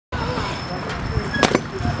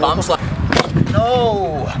Bum slap.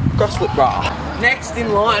 No! Cross flip bra. Next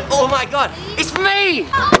in line. Oh my god, it's me!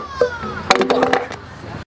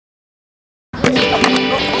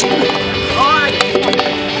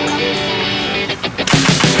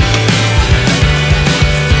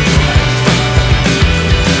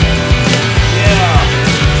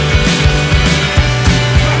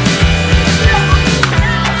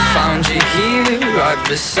 Right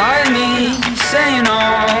beside me, saying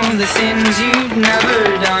all the things you've never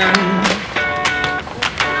done.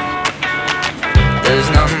 There's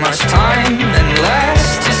not much time and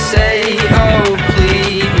less to say. Oh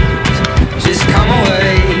please, just come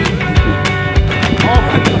away.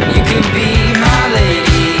 You could be my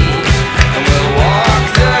lady, and we'll walk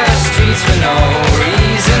the streets for no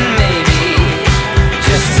reason, maybe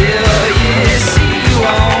just till you see you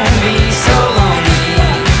won't be so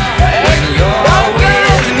lonely. When you're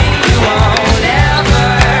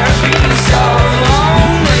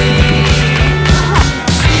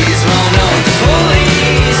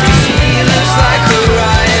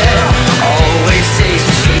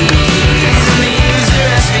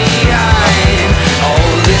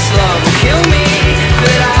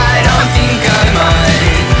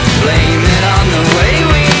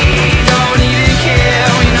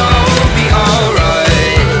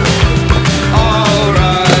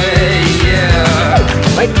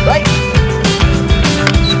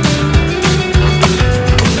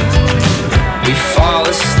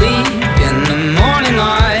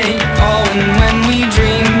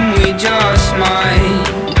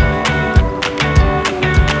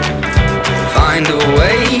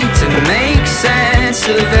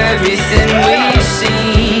of everything we've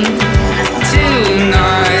seen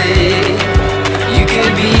tonight. You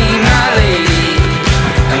could be my lady,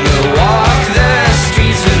 and we'll walk the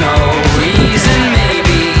streets for no reason,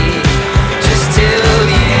 maybe just till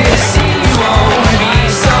you see you won't be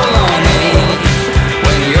so lonely.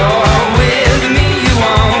 When you're with me, you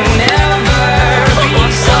won't ever be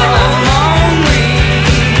so lonely.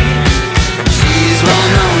 She's well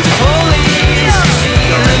known to police, she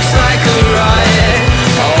looks like a riot.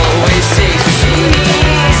 Always takes what she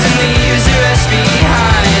needs and leaves the rest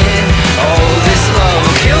behind. Oh, this love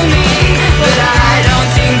will kill me, but I don't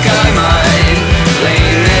think I mind.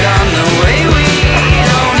 Blame it on the way we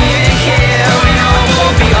don't even care. We know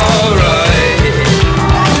we'll be alright.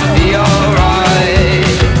 Be alright.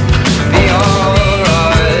 Be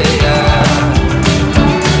alright, yeah.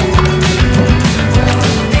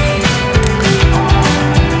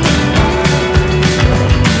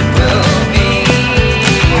 We'll be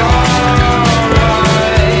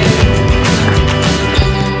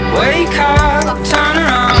wake up, turn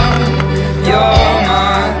around, you're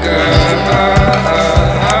my girl.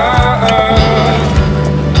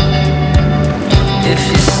 If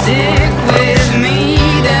you stick with me,